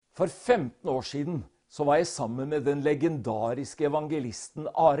For 15 år siden så var jeg sammen med den legendariske evangelisten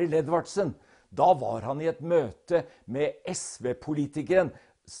Arild Edvardsen. Da var han i et møte med SV-politikeren,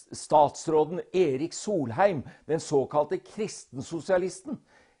 statsråden Erik Solheim, den såkalte kristensosialisten.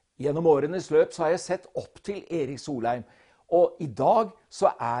 Gjennom årenes løp så har jeg sett opp til Erik Solheim. Og i dag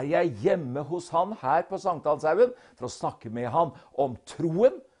så er jeg hjemme hos han her på Sankthanshaugen for å snakke med han om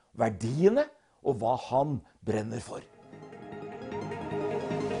troen, verdiene og hva han brenner for.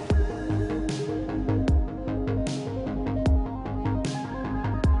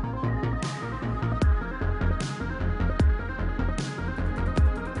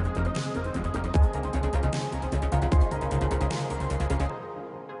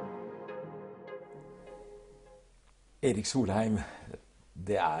 Erik Solheim,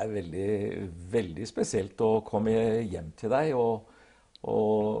 det er veldig spesielt å komme hjem til deg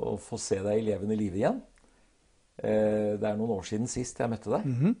og få se deg i levende liv igjen. Det er noen år siden sist jeg møtte deg.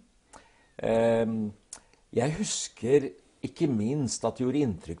 Jeg husker ikke minst at det gjorde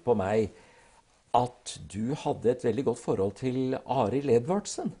inntrykk på meg at du hadde et veldig godt forhold til Arild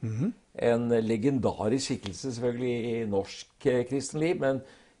Edvardsen. En legendarisk skikkelse selvfølgelig i norsk kristenliv, men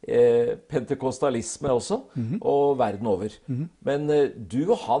pentekostalisme også, og verden over. Men du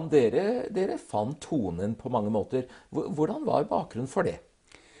og han, dere fant tonen på mange måter. Hvordan var bakgrunnen for det?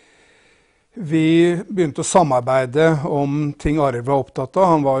 Vi begynte å samarbeide om ting Arild var opptatt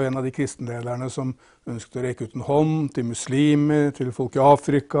av. Han var jo en av de kristenlederne som ønsket å rekke ut en hånd til muslimer, til folk i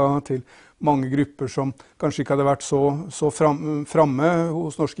Afrika, til mange grupper som kanskje ikke hadde vært så framme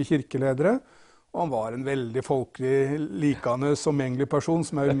hos norske kirkeledere. Og han var en veldig folkelig, likende, omgjengelig person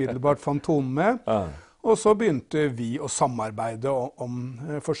som jeg umiddelbart fant tonen med. Og så begynte vi å samarbeide om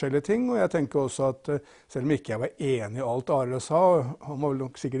forskjellige ting, og jeg tenker også at selv om ikke jeg var enig i alt Arild sa, og han var vel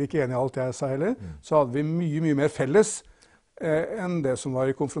nok sikkert ikke enig i alt jeg sa heller, så hadde vi mye mer felles enn det som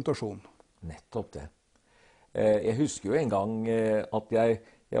var i konfrontasjon. Nettopp det. Jeg husker jo en gang at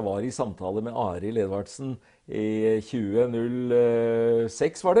jeg var i samtale med Arild Edvardsen i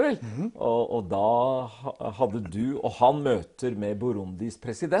 2006 var det vel, og da hadde du og han møter med Burundis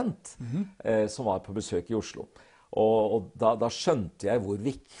president, som var på besøk i Oslo. Og da skjønte jeg hvor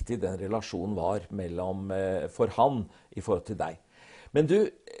viktig den relasjonen var for han i forhold til deg. Men du,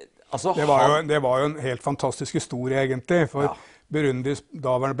 altså... Det var jo en helt fantastisk historie egentlig, for Burundis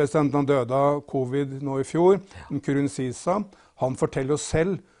daværende president, han døde av covid nå i fjor, Nkurunziza, han forteller oss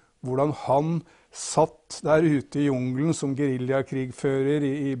selv hvordan han satt der ute i jungelen som guerillakrigfører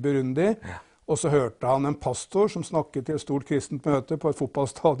i Burundi, og så hørte han en pastor som snakket til et stort kristent møte på et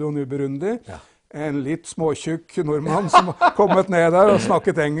fotballstadion i Burundi. En litt småtjukk nordmann som kommet ned der og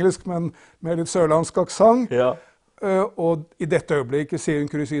snakket engelsk, men med litt sørlandsk aksent. Og i dette øyeblikket, sier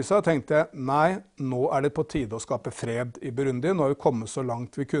Nkurunziza, tenkte jeg, nei, nå er det på tide å skape fred i Burundi. Nå har vi kommet så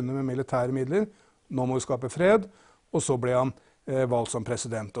langt vi kunne med militære midler. Nå må vi skape fred. Og så ble han valgt som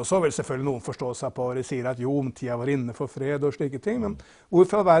president. Og så vil selvfølgelig noen forstå seg på, og de sier at jo, tida var inne for fred og slike ting, men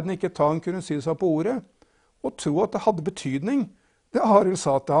hvorfor verden ikke ta en Nkurunziza på ordet, og tro at det hadde betydning, det Arild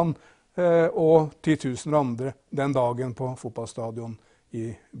sa til han, og 10 000 andre den dagen på fotballstadion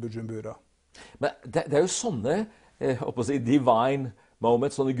i Bujumbura. Men det er jo sånne, divine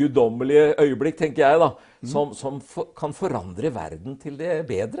moments, sånne guddommelige øyeblikk, tenker jeg da, som kan forandre verden til det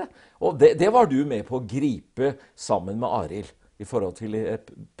bedre. Og det var du med på å gripe sammen med Arild i forhold til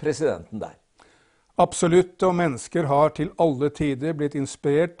presidenten der. Absolutt, og mennesker har til alle tider blitt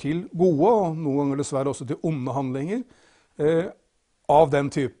inspirert til gode, og noen ganger dessverre også til onde handlinger, av den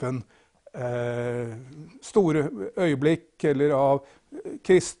typen store øyeblikk, eller av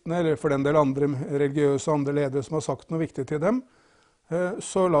kristne, eller for den del andre religiøse og andre ledere som har sagt noe viktig til dem.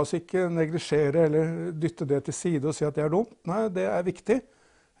 Så la oss ikke neglisjere eller dytte det til side og si at det er dumt. Nei, det er viktig,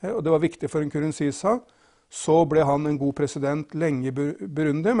 og det var viktig for Nkurunziza. Så ble han en god president lenge i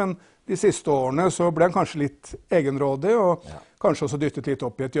Burundi, men de siste årene så ble han kanskje litt egenrådig, og kanskje også dyttet litt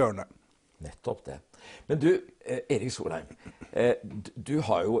opp i et hjørne. Nettopp det. Men du, Erik Solheim, du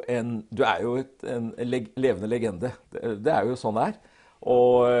er jo en levende legende. Det er jo sånn det er.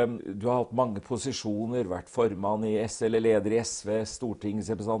 Og du har hatt mange posisjoner, vært formann i eller leder i SV,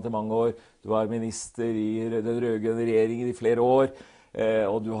 stortingsrepresentant i mange år. Du var minister i den rødgrønne regjeringen i flere år.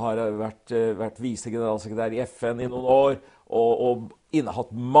 Og du har vært visegeneralsekretær i FN i noen år, og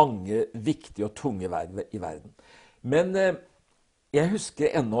innehatt mange viktige og tunge verv i verden. Men jeg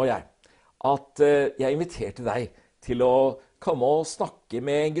husker ennå, at jeg inviterte deg til å komme og snakke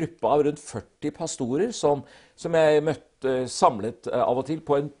med en gruppe av rundt 40 pastorer som jeg møtte samlet av og til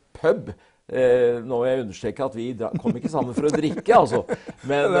på en pub Nå vil jeg understreke at vi kom ikke sammen for å drikke, altså.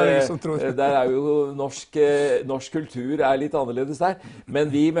 Men der jo norsk kultur litt annerledes der.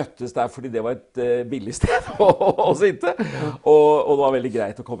 Men vi møttes der fordi det var et billig sted å sitte. Og det var veldig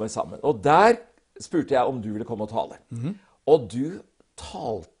greit å komme sammen. Og der spurte jeg om du ville komme og tale. Og du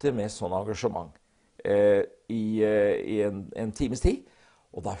talte med sånn engasjement i en times tid.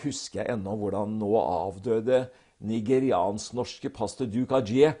 Og da husker jeg ennå hvordan nå avdøde nigeriansk-norske pastor Duke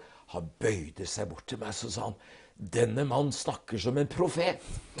Ajie, han bøyde seg bort til meg, så sa han, denne mann snakker som en profet.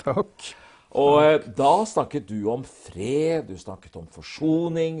 Takk. Og da snakket du om fred, du snakket om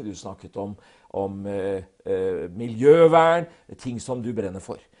forsoning, du snakket om miljøvern, ting som du brenner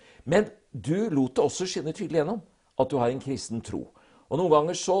for. Men du lot det også skinne tydelig gjennom at du har en kristen tro. Og noen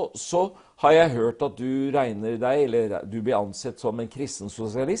ganger så har jeg hørt at du regner deg, eller du blir ansett som en kristen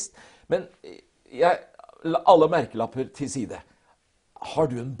sosialist, men alle merkelapper til side. Har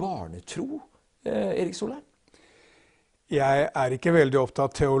du en barnetro, Erik Solheim? Jeg ikke veldig opptatt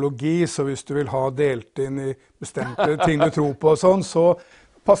av teologi, så hvis du vil ha delt inn i bestemte ting du tror på og sånn, så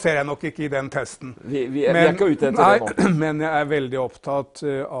passerer jeg nok ikke i den testen. Vi ikke ute etter det nå. Men jeg veldig opptatt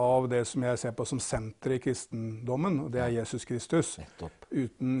av det som jeg ser på som senter i kristendommen, og det Jesus Kristus. Nettopp.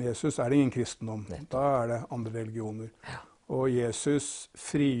 Uten Jesus det ingen kristendom. Nettopp. Da det andre religioner. Ja. Og Jesus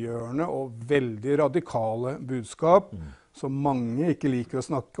frigjørende og veldig radikale budskap, som mange ikke liker å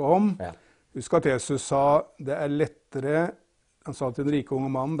snakke om. Ja. Husk at Jesus sa, det lettere, han sa til den rike unge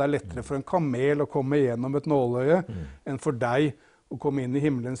mannen, det lettere for en kamel å komme gjennom et nåløye enn for deg å komme inn i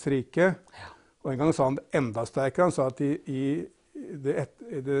himmelens rike. Ja. Og en gang sa han det enda sterkere. Han sa at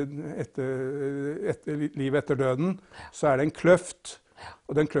livet etter døden, så det en kløft.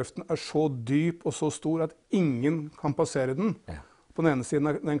 Og den kløften så dyp og så stor at ingen kan passere den. Ja. På den ene siden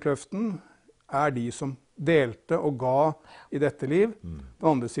av den kløften de som delte og ga i dette liv. På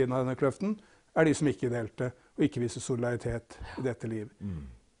den andre siden av denne kløften de som ikke delte og ikke viser solidaritet i dette liv.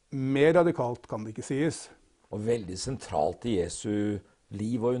 Mer radikalt kan det ikke sies. Og veldig sentralt i Jesu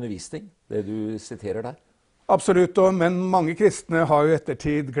liv og undervisning, det du siterer der. Absolutt, men mange kristne har jo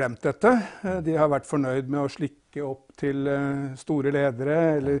ettertid glemt dette. De har vært fornøyd med å slikke opp til store ledere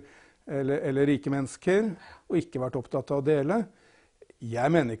eller rike mennesker, og ikke vært opptatt av å dele.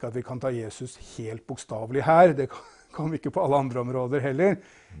 Jeg mener ikke at vi kan ta Jesus helt bokstavelig her. Det kan vi ikke på alle andre områder heller.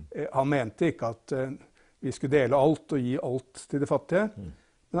 Han mente ikke at vi skulle dele alt og gi alt til de fattige.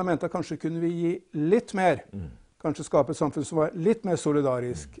 Men han mente at kanskje kunne vi gi litt mer. Kanskje skape et samfunn som var litt mer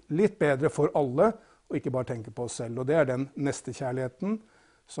solidarisk, litt bedre for alle, og ikke bare tenke på oss selv. Og det den nestekjærligheten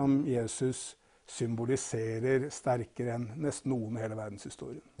som Jesus symboliserer sterkere enn nesten noen i hele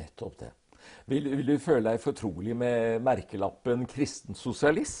verdenshistorien. Nettopp det. Vil du føle deg fortrolig med merkelappen kristen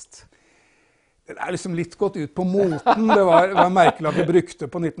sosialist? Den liksom litt gått ut på moten. Det var en merkelapp vi brukte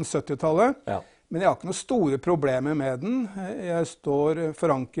på 1970-tallet. Ja. Men jeg har ikke noen store problemer med den. Jeg står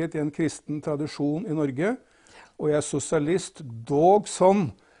forankret i en kristen tradisjon i Norge, og jeg sosialist dog sånn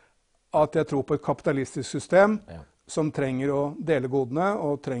at jeg tror på et kapitalistisk system som trenger å dele godene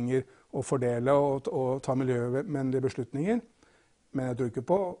og trenger å fordele og ta miljøvennlige beslutninger. Men jeg tror ikke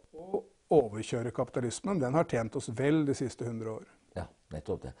på å overkjøre kapitalismen. Den har tjent oss vel de siste 100 år. Ja,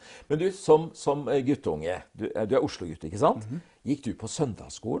 nettopp det. Men du, som guttunge, du Oslo-gutt, ikke sant? Gikk du på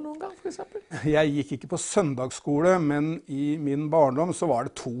søndagsskolen noen gang, for eksempel? Jeg gikk ikke på søndagsskole, men i min barndom så var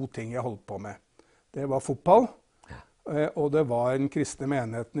det 2 ting jeg holdt på med. Det var fotball, og det var den kristne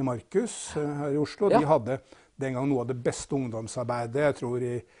menigheten i Markus her i Oslo. De hadde den gang noe av det beste ungdomsarbeidet, jeg tror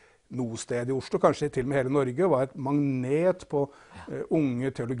i noe sted i Oslo, kanskje til og med hele Norge, var et magnet på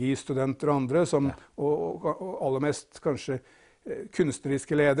unge teologistudenter og andre, og aller mest kanskje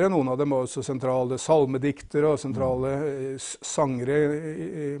kunstneriske ledere. Noen av dem var også sentrale salmediktere og sentrale sangere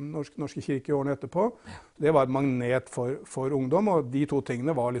i norske kirke i årene etterpå. Det var et magnet for ungdom, og de 2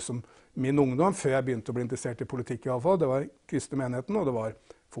 tingene var liksom min ungdom, før jeg begynte å bli interessert i politikk i alle fall. Det var kristne menigheten, og det var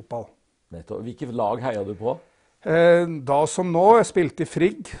fotball. Hvilke lag heier du på? Da som nå, jeg spilte i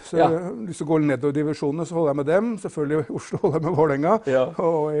Frigg, så hvis du går nedover divisjonene så holder jeg med dem. Selvfølgelig i Oslo holder jeg med Vålerenga,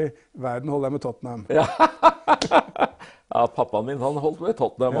 og i verden holder jeg med Tottenham. Ja, pappaen min han holdt med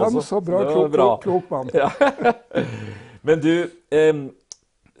Tottenham også. Ja, men så bra, klok mann. Ja. Men du,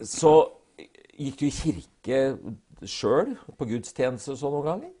 så gikk du i kirke selv på gudstjenester så noen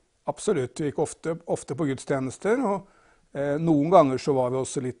ganger? Absolutt, vi gikk ofte på gudstjenester, og noen ganger så var vi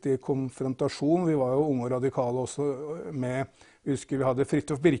også litt i konfrontasjon. Vi var jo unge og radikale også med, vi husker vi hadde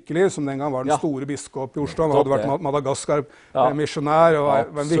Fridtjof Birkeli, som den gang var den store biskop i Oslo. Han hadde vært Madagaskar-misjonær og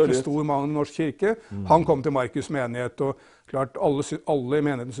var en virkelig stor mann i norsk kirke. Han kom til Markus menighet, og klart alle i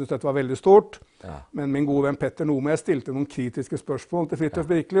menigheten syntes dette var veldig stort. Men min gode venn Petter Nome, jeg stilte noen kritiske spørsmål til Fridtjof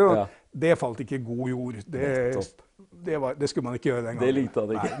Birkeli, og det falt ikke i god jord. Det skulle man ikke gjøre den gangen. Det likte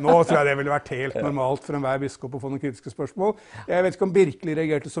han ikke. Nei, nå tror jeg det ville vært helt normalt for enhver biskop å få noen kritiske spørsmål. Jeg vet ikke om Birkeli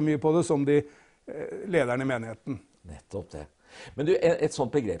reagerte så mye på det som de lederne i menigheten. Nettopp det. Men du, et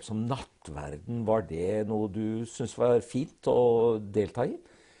sånt begrep som nattverden, var det noe du synes var fint å delta i?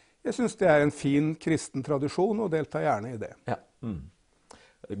 Jeg synes det er en fin kristen tradisjon, og deltar gjerne i det. Ja.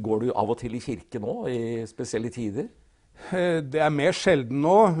 Går du av og til i kirke nå, i spesielle tider? Det er mer sjelden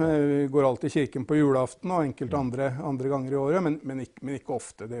nå. Vi går alltid i kirken på julaften og enkelte andre ganger i året, men ikke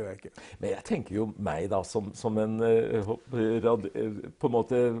ofte. Det gjør jeg ikke. Men jeg tenker jo meg da som en på en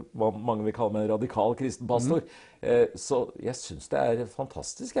måte hva mange vil kalle meg en radikal kristenpastor. Så jeg synes det er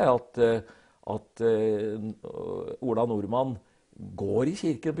fantastisk at Ola Nordmann går i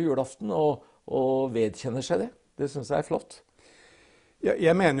kirken på julaften og vedkjenner seg det. Det synes jeg er flott.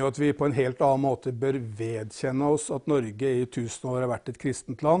 Jeg mener jo at vi på en helt annen måte bør vedkjenne oss at Norge i 1000 år har vært et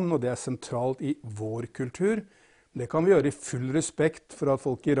kristent land, og det er sentralt i vår kultur. Det kan vi gjøre i full respekt for at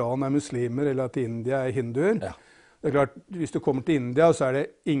folk i Iran er muslimer, eller at India er hinduer. Ja. Det er klart, hvis du kommer til India, så er det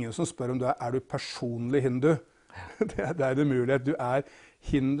ingen som spør om er du personlig hindu. Det er det mulighet. Du er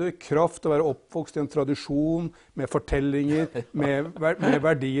hindu, kraft å være oppvokst i en tradisjon med fortellinger, med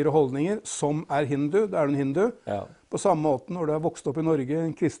verdier og holdninger, som er hindu. Da er du en hindu. Ja. På samme måte, når du har vokst opp i Norge,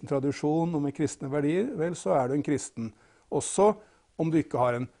 en kristen tradisjon og med kristne verdier, vel, så er du en kristen. Også om du ikke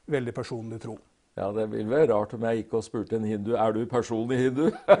har en veldig personlig tro. Ja, det vil være rart om jeg gikk og spurte en hindu, er du personlig hindu?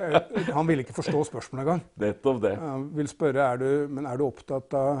 Han vil ikke forstå spørsmålet engang. Nettopp det. Han vil spørre, er du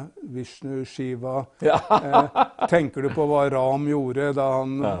opptatt av Vishnu, Shiva? Ja. Tenker du på hva Ram gjorde da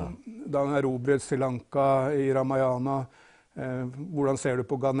han erobret Sri Lanka i Ramayana? Hvordan ser du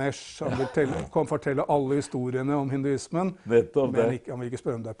på Ganesh? Han kan fortelle alle historiene om hinduismen, men han vil ikke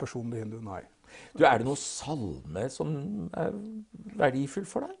spørre om det er personlig hindu, nei. Du, er det noen salme som er verdifull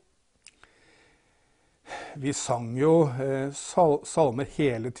for deg? Vi sang jo salmer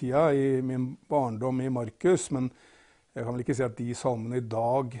hele tida i min barndom i Markus, men jeg kan vel ikke si at de salmene i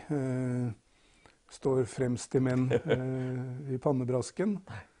dag står fremst i min i pannebrasken.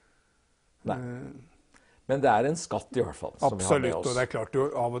 Nei. Men det er en skatt i hvert fall, som vi har med oss. Absolutt, og det er klart jo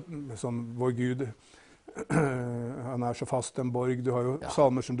sånn, vår Gud, han er så fast en borg, du har jo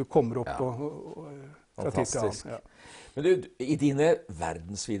salmer som du kommer opp på fra tid til annen. Ja. Men du, i dine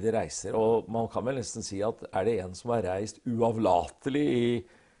verdensvide reiser, og man kan vel nesten si at er det en som har reist uavlatelig i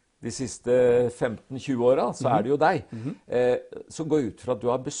de siste 15-20 åra, så er det jo deg. Så går ut fra at du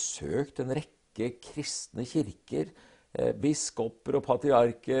har besøkt en rekke kristne kirker, biskoper og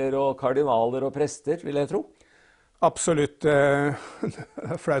patriarker og kardinaler og prester, vil jeg tro? Absolutt. Det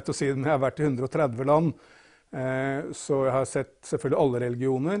er flaut å si det, men jeg har vært i 130 land, så jeg har sett selvfølgelig alle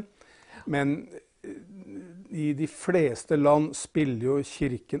religioner. Men i de fleste land spiller jo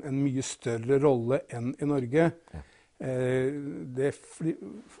kirken en mye større rolle enn i Norge. Det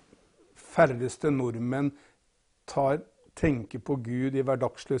færreste nordmenn tenker på Gud i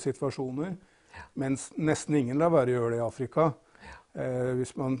hverdagslige situasjoner, mens nesten ingen lar være å gjøre det i Afrika.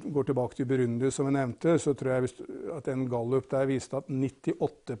 Hvis man går tilbake til Burundi, som vi nevnte, så tror jeg at en gallup der viste at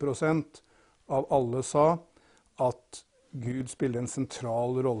 98% av alle sa at Gud spiller en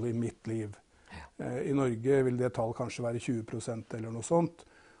sentral rolle i mitt liv. I Norge vil det tall kanskje være 20% eller noe sånt.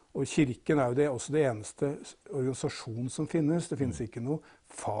 Og kirken er jo også det eneste organisasjon som finnes. Det finnes ikke noe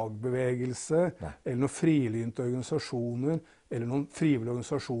fagbevegelse, eller noen frilynte organisasjoner, eller noen frivillige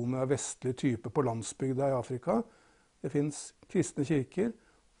organisasjoner av vestlig type på landsbygda i Afrika. Det finnes kristne kirker,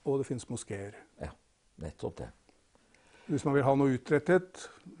 og det finnes moskéer. Ja, nettopp det. Hvis man vil ha noe utrettet,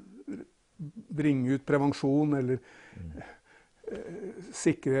 bringe ut prevensjon, eller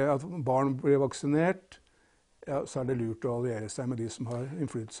sikre at barn blir vaksinert, så er det lurt å alliere seg med de som har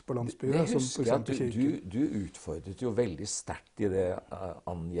innflytelse på landsbygda, som for eksempel kirken. Du utfordret jo veldig sterkt i det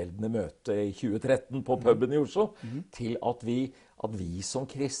angjeldende møtet i 2013 på puben i Oslo, til at vi som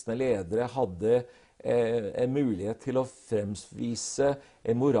kristne ledere hadde en mulighet til å fremvise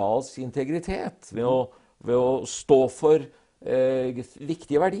en moralsk integritet ved å stå for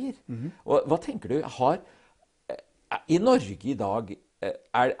viktige verdier. Og hva tenker du, i Norge i dag,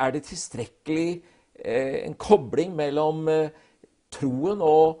 er det tilstrekkelig en kobling mellom troen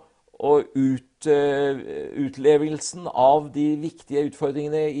og utlevelsen av de viktige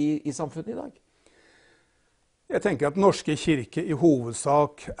utfordringene i samfunnet i dag? Jeg tenker at Norske kirke i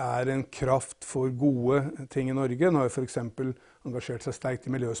hovedsak er en kraft for gode ting i Norge. Nå har jeg for eksempel engasjert seg sterkt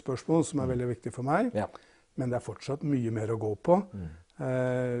i miljøspørsmål, som er veldig viktig for meg. Ja. Men det er fortsatt mye mer å gå på.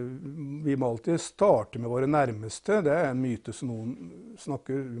 Vi må alltid starte med våre nærmeste. Det er en myte som noen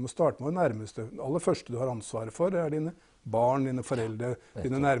snakker. Vi må starte med våre nærmeste. Det aller første du har ansvaret for, det er dine barn, dine foreldre,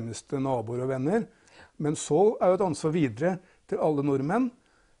 dine nærmeste naboer og venner. Men så er jo et ansvar videre til alle nordmenn.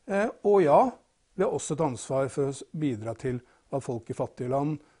 Og ja, vi har også et ansvar for å bidra til at folk i fattige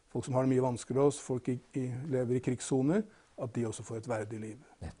land, folk som har det mye vanskeligere oss, folk lever i krigssoner, at de også får et verdig liv.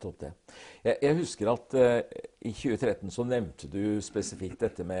 Nettopp det. Jeg husker at i 2013 så nevnte du spesifikt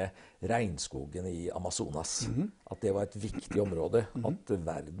dette med regnskogen i Amazonas. At det var et viktig område. At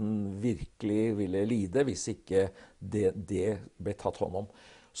verden virkelig ville lide hvis ikke det ble tatt hånd om.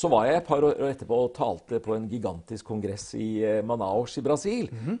 Så var jeg et par år etterpå og talte på en gigantisk kongress i Manaus i Brasil,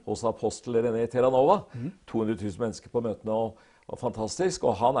 hos apostel René Terranova. 200 000 mennesker på møtene, og fantastisk.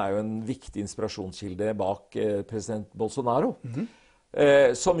 Og han er jo en viktig inspirasjonskilde bak president Bolsonaro,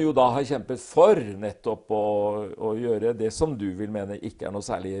 som jo da har kjempet for nettopp å gjøre det som du vil mene ikke er noe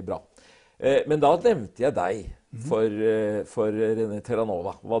særlig bra. Men da nevnte jeg deg for René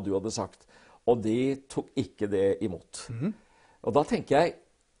Terranova, hva du hadde sagt. Og de tok ikke det imot. Og da tenker jeg,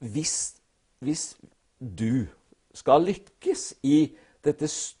 hvis du skal lykkes i dette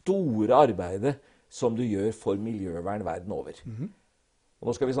store arbeidet som du gjør for miljøvern verden over. Og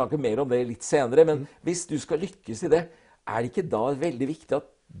nå skal vi snakke mer om det litt senere, men hvis du skal lykkes i det, er det ikke da veldig viktig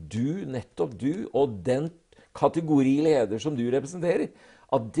at nettopp du og den kategori leder som du representerer,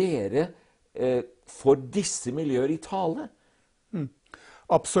 at dere får disse miljøer i tale?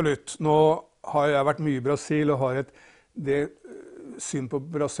 Absolutt. Nå har jeg vært mye i Brasil og har det syn på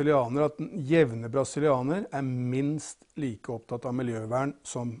brasilianer at jevne brasilianer er minst like opptatt av miljøvern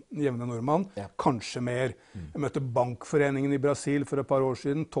som jevne nordmann, kanskje mer. Jeg møtte bankforeningen i Brasil for et par år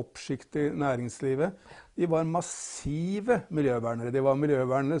siden, toppsjikt i næringslivet. De var massive miljøvernere. De var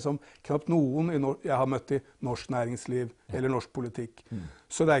miljøvernere som knapt noen jeg har møtt i norsk næringsliv eller norsk politikk.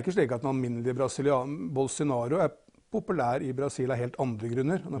 Så det er ikke slik at en alminnelig Bolsonaro er populær i Brasil av helt andre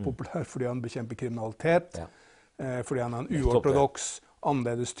grunner. Han er populær fordi han bekjemper kriminalitet, fordi han er en uortodoks,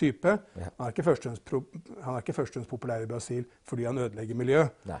 annerledes type. Han er ikke først og fremst populær i Brasil fordi han ødelegger miljø.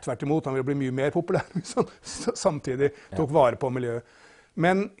 Tvert imot, han vil bli mye mer populær hvis han samtidig tok vare på miljøet.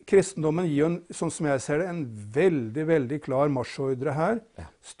 Men kristendommen gir jo, sånn som jeg ser det, en veldig, veldig klar marsjordre her.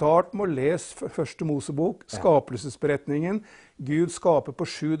 Start med å lese første Mosebok, skapelsesberetningen. Gud skaper på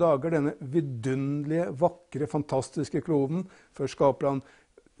 7 dager denne vidunderlige, vakre, fantastiske kloden. Først skaper han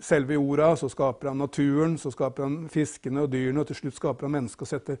selve jorda, så skaper han naturen, så skaper han fiskene og dyrene, og til slutt skaper han mennesker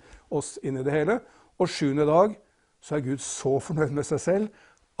og setter oss inn i det hele. Og 7. dag så er Gud så fornøyd med seg selv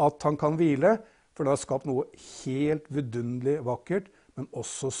at han kan hvile, for det har skapt noe helt vidunderlig vakkert, men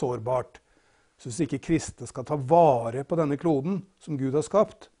også sårbart. Så hvis ikke kristne skal ta vare på denne kloden som Gud har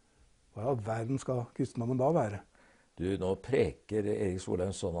skapt, hva i all verden skal kristendommen da være? Du, nå preker Erik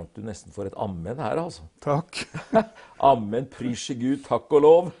Solheim sånn at du nesten får et amen her, altså. Takk. Amen, prysje Gud, takk og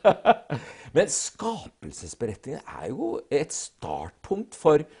lov. Men skapelsesberetningen er jo et startpunkt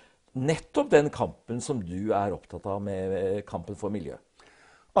for nettopp den kampen som du er opptatt av med kampen for miljø.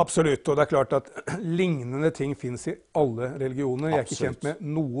 Absolutt, og det er klart at lignende ting finnes i alle religioner. Jeg er ikke kjent med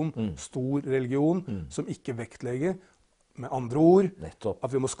noen stor religion som ikke vektlegger, med andre ord,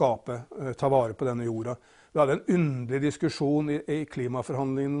 at vi må ta vare på denne jorda. Vi hadde en underlig diskusjon i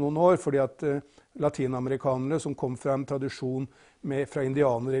klimaforhandlingene noen år, fordi at latinamerikanere som kom fra en tradisjon fra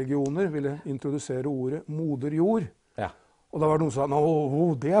indianerreligioner ville introdusere ordet moder jord. Og da var det noen som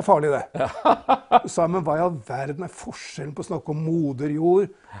sa, det er farlig det. Så sa jeg, men hva i all verden er forskjellen på å snakke om moder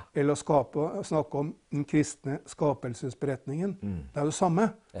jord, eller å snakke om den kristne skapelsesberetningen? Det er jo det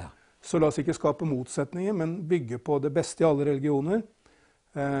samme. Så la oss ikke skape motsetninger, men bygge på det beste i alle religioner,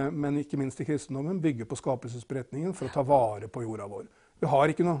 men ikke minst i kristendommen, bygge på skapelsesberetningen for å ta vare på jorda vår. Vi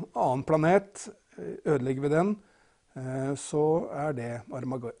har ikke noen annen planet, ødelegger vi den, så er det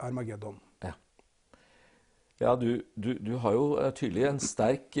Armageddon. Ja, du har jo tydelig en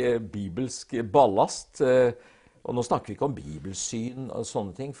sterk bibelsk ballast, og nå snakker vi ikke om bibelsyn og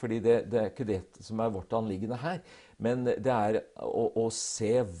sånne ting, fordi det er ikke det som er vårt anliggende her, men det er å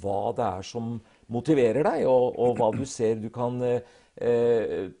se hva det er som motiverer deg, og hva du ser du kan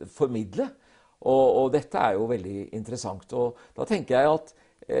formidle. Og dette er jo veldig interessant, og da tenker jeg at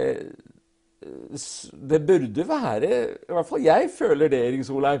det burde være, i hvert fall jeg føler det, Erik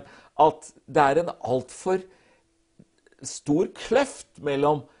Solheim, at det er en alt for stor kløft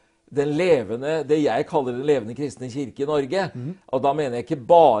mellom det jeg kaller den levende kristne kirke i Norge. Og da mener jeg ikke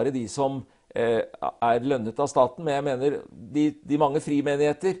bare de som er lønnet av staten, men jeg mener de mange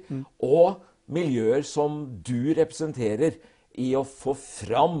frimenigheter og miljøer som du representerer i å få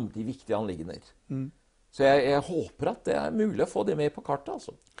fram de viktige anliggender. Så jeg håper at det mulig å få det med på kartet,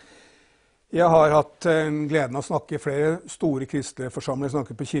 altså. Jeg har hatt gleden av å snakke i flere store kristelige forsamlinger. Jeg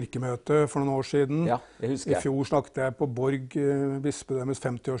snakket på kirkemøtet for noen år siden. Ja, det husker jeg. I fjor snakket jeg på Borg bispedømmes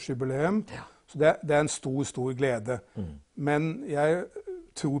 50-årsjubileum. Ja. Så det en stor glede. Men jeg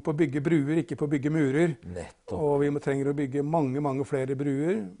tror på å bygge bruer, ikke på å bygge murer. Nettopp. Og vi trenger å bygge mange flere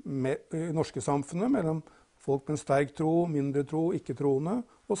bruer i norske samfunnet, mellom folk med en sterk tro, mindre tro, ikke-troende,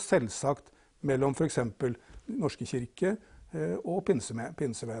 og selvsagt mellom for eksempel Norske kirke og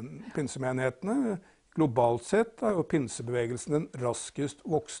pinsemenighetene. Globalt sett jo pinsebevegelsen den raskest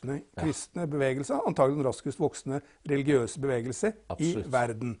voksende kristne bevegelse, antagelig den raskest voksende religiøse bevegelse Absolutt. I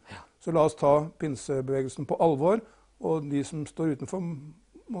verden. Så la oss ta pinsebevegelsen på alvor, og de som står utenfor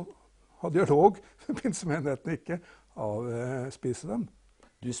må ha dialog med pinsemenighetene, ikke avspise dem.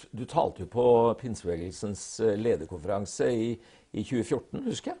 Du talte jo på pinsebevegelsens lederkonferanse i 2014,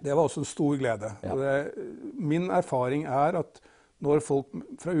 husker jeg. Det var også en stor glede. Ja. Min erfaring at når folk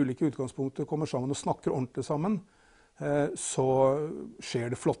fra ulike utgangspunkter kommer sammen og snakker ordentlig sammen, så skjer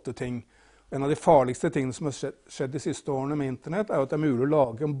det flotte ting. En av de farligste tingene som har skjedd de siste årene med internett, at det mulig å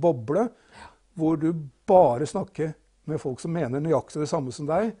lage en boble hvor du bare snakker med folk som mener nøyaktig det samme som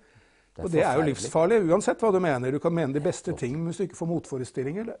deg. Og det jo livsfarlig, uansett hva du mener. Du kan mene de beste ting, men hvis du ikke får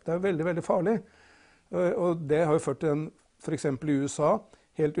motforestillinger. Det veldig farlig. Og det har jo ført til for eksempel I USA,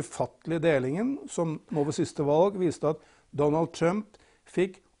 helt ufattelige delingen, som nå ved siste valg viste at Donald Trump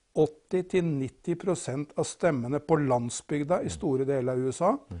fikk 80-90% av stemmene på landsbygda I store deler av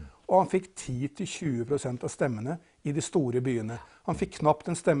USA, og han fikk 10-20% av stemmene I de store byene. Han fikk knapt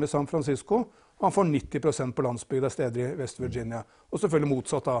en stemme I San Francisco, og han får 90% på landsbygda steder I West Virginia. Og selvfølgelig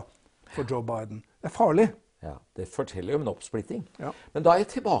motsatt da, for Joe Biden. Det farlig. Ja, det forteller jo om en oppsplitting. Ja. Men da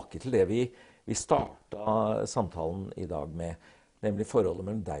jeg tilbake til det vi startet samtalen I dag med, nemlig forholdet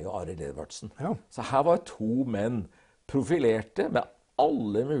mellom deg og Arild Edvardsen. Ja. Så her var to menn profilerte med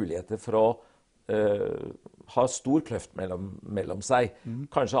alle muligheter for å ha stor kløft mellom seg.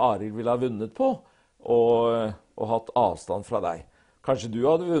 Kanskje Arild ville ha vunnet på og hatt avstand fra deg. Kanskje du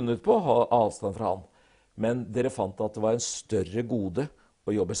hadde vunnet på å ha avstand fra han. Men dere fant at det var en større gode å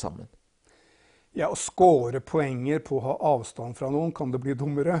jobbe sammen. Ja, å score poenger på å ha avstand fra noen kan det bli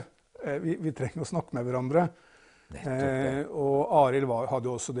dummere. Vi trenger å snakke med hverandre. Og Arild hadde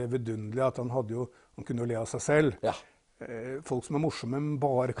jo også det vidunderlige at han kunne jo le av seg selv. Ja. Folk som morsomme, men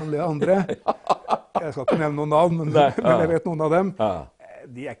bare kan le av andre. Jeg skal ikke nevne noen navn, men jeg vet noen av dem.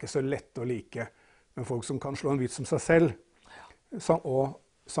 De ikke så lette å like. Men folk som kan slå en vits om seg selv, og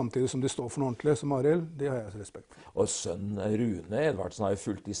samtidig som de står for noe ordentlig, som Arild, de har jeg respekt for. Og sønnen Rune Edvardsen har jo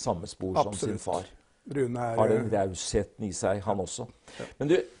fulgt I samme spor som sin far. Rune har den rausheten I seg, han også. Ja. Men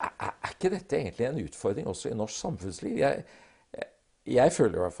du, ikke dette egentlig en utfordring også I norsk samfunnsliv? Jeg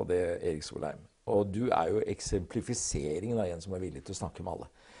føler I hvert fall det, Erik Solheim. Og du jo eksemplifiseringen av en som villig til å snakke med alle.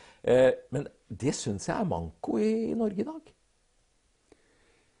 Men det synes jeg manko I Norge I dag.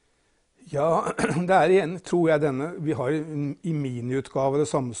 Ja, det igjen, tror jeg vi har I miniutgave det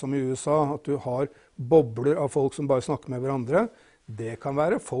samme som I USA, at du har bobler av folk som bare snakker med hverandre. Det kan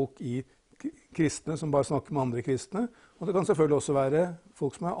være folk kristne som bare snakker med andre kristne, og det kan selvfølgelig også være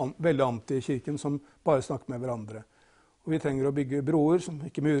folk som veldig anti-kirken som bare snakker med hverandre. Og vi trenger å bygge broer, som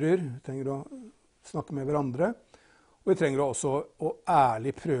ikke murer, vi trenger å snakke med hverandre, og vi trenger også å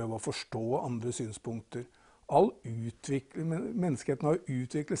ærlig prøve å forstå andre synspunkter. Menneskeheten har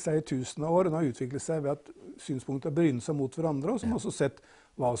utviklet seg I tusen år, den har utviklet seg ved at synspunkter bryner seg mot hverandre, og som har også sett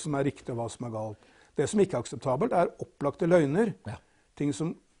hva som riktig og hva som galt. Det som ikke akseptabelt opplagte løgner, ting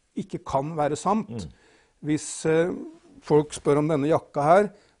som ikke kan være sant. Hvis folk spør om denne jakka her,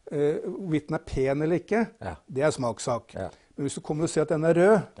 hvorvidt den pen eller ikke, det smakssak. Men hvis du kommer og sier at den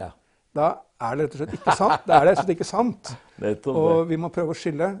rød, da det rett og slett ikke sant. Det rett og slett ikke sant. Og vi må prøve å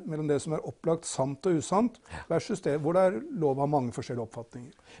skille mellom det som opplagt sant og usant, versus det hvor det lov å ha mange forskjellige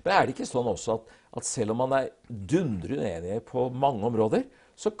oppfatninger. Men det ikke sånn også at selv om man dundrende enige på mange områder,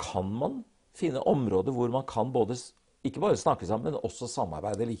 så kan man finne områder hvor man kan ikke bare snakke sammen, men også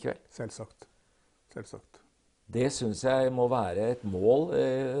samarbeide likevel? Selvsagt. Selvsagt. Det synes jeg må være et mål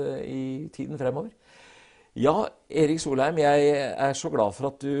I tiden fremover. Ja, Erik Solheim, jeg så glad for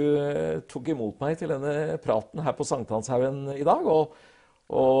at du tok imot meg til denne praten her på Sankthanshaugen I dag, og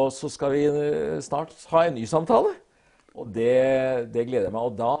så skal vi snart ha en ny samtale. Og det gleder jeg meg,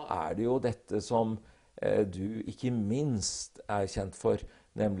 og da det jo dette som du ikke minst kjent for,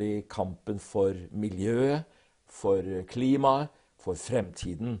 nemlig kampen for miljøet, for klimaet, for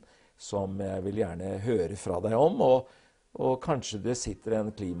fremtiden, som jeg vil gjerne høre fra deg om, og kanskje det sitter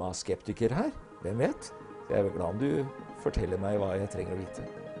en klimaskeptiker her, hvem vet? Jeg glad om du forteller meg hva jeg trenger å vite.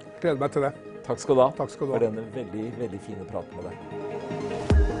 Gleder meg til det. Takk skal du ha Takk skal du ha. for denne veldig, veldig fine praten med deg.